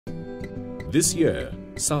This year,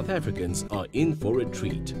 South Africans are in for a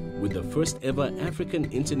treat with the first ever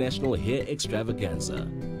African International Hair Extravaganza.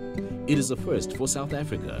 It is a first for South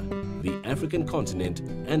Africa, the African continent,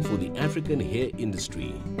 and for the African hair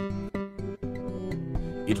industry.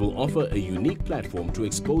 It will offer a unique platform to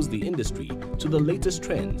expose the industry to the latest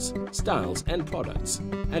trends, styles and products,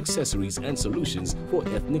 accessories and solutions for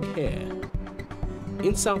ethnic hair.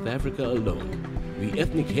 In South Africa alone, the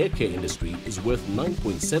ethnic hair care industry is worth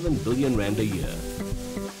 9.7 billion rand a year.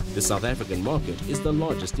 The South African market is the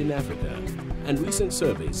largest in Africa, and recent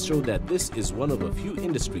surveys show that this is one of a few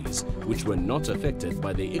industries which were not affected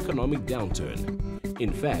by the economic downturn.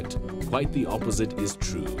 In fact, quite the opposite is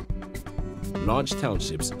true. Large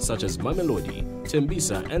townships such as Mamelodi,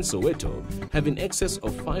 Tembisa and Soweto have in excess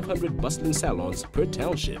of 500 bustling salons per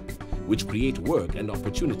township, which create work and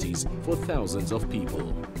opportunities for thousands of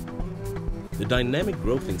people. The dynamic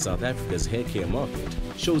growth in South Africa's hair care market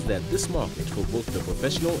shows that this market for both the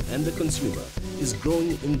professional and the consumer is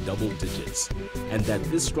growing in double digits, and that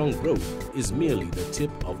this strong growth is merely the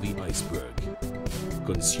tip of the iceberg.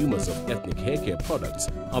 Consumers of ethnic hair care products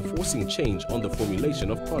are forcing change on the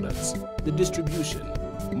formulation of products, the distribution,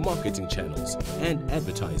 marketing channels, and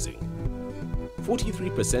advertising.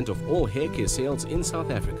 43% of all hair care sales in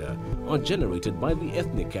South Africa are generated by the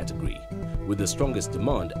ethnic category, with the strongest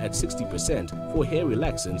demand at 60% for hair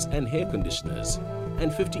relaxants and hair conditioners,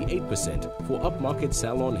 and 58% for upmarket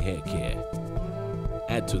salon hair care.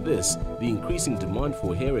 Add to this the increasing demand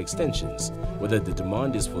for hair extensions, whether the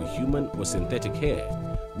demand is for human or synthetic hair,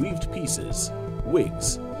 weaved pieces,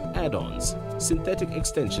 wigs, add-ons, synthetic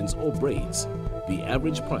extensions or braids. The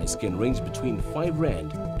average price can range between 5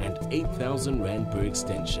 Rand and 8,000 Rand per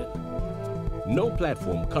extension. No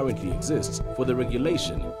platform currently exists for the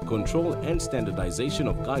regulation, control and standardization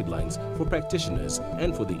of guidelines for practitioners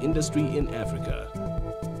and for the industry in Africa.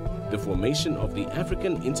 The formation of the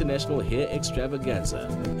African International Hair Extravaganza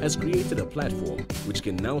has created a platform which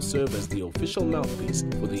can now serve as the official mouthpiece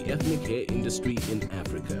for the ethnic hair industry in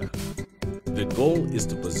Africa. The goal is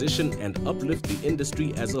to position and uplift the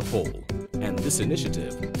industry as a whole, and this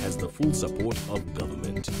initiative has the full support of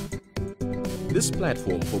government. This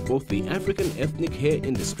platform for both the African ethnic hair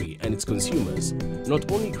industry and its consumers not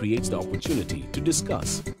only creates the opportunity to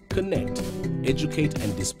discuss, connect, educate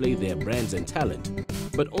and display their brands and talent,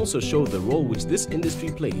 but also show the role which this industry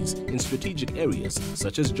plays in strategic areas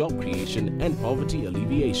such as job creation and poverty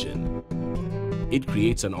alleviation. It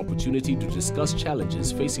creates an opportunity to discuss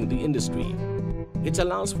challenges facing the industry. It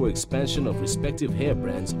allows for expansion of respective hair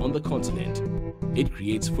brands on the continent. It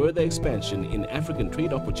creates further expansion in African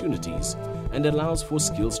trade opportunities and allows for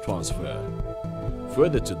skills transfer.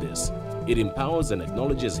 Further to this, it empowers and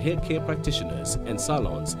acknowledges hair care practitioners and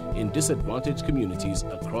salons in disadvantaged communities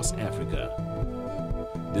across Africa.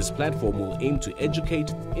 This platform will aim to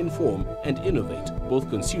educate, inform and innovate both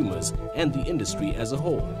consumers and the industry as a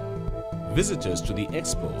whole. Visitors to the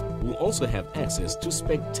expo will also have access to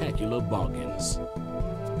spectacular bargains.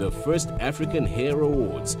 The first African Hair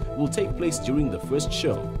Awards will take place during the first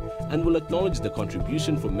show and will acknowledge the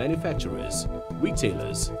contribution from manufacturers,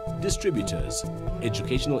 retailers, distributors,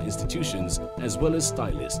 educational institutions, as well as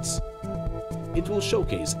stylists. It will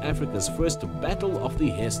showcase Africa's first Battle of the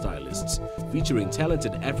Hairstylists, featuring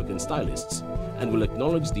talented African stylists, and will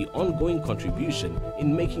acknowledge the ongoing contribution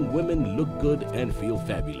in making women look good and feel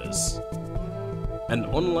fabulous. An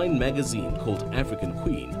online magazine called African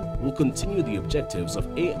Queen will continue the objectives of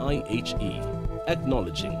AIHE,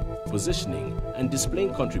 acknowledging, positioning and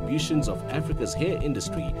displaying contributions of Africa's hair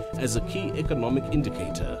industry as a key economic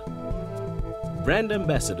indicator. Brand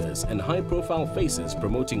ambassadors and high-profile faces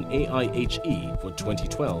promoting AIHE for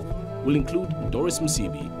 2012 will include Doris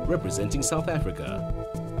Msibi representing South Africa,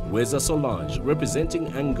 Weza Solange representing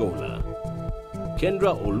Angola,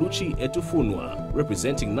 Kendra Oluchi Etufunwa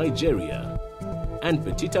representing Nigeria, and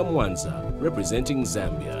Petita Mwanza representing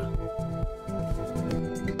Zambia.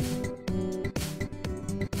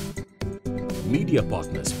 Media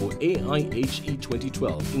partners for AIHE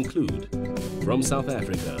 2012 include, from South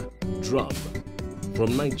Africa, Drum,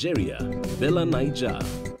 from Nigeria, Bella Naija,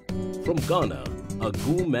 from Ghana,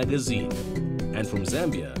 Agu Magazine, and from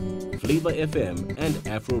Zambia, Flavor FM and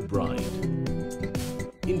Afro Bride.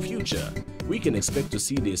 In future, we can expect to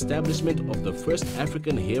see the establishment of the first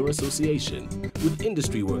African Hair Association with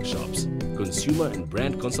industry workshops, consumer and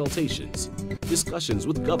brand consultations, discussions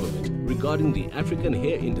with government regarding the African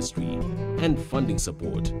hair industry, and funding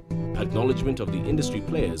support, acknowledgement of the industry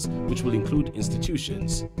players which will include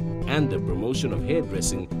institutions, and the promotion of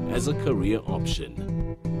hairdressing as a career option.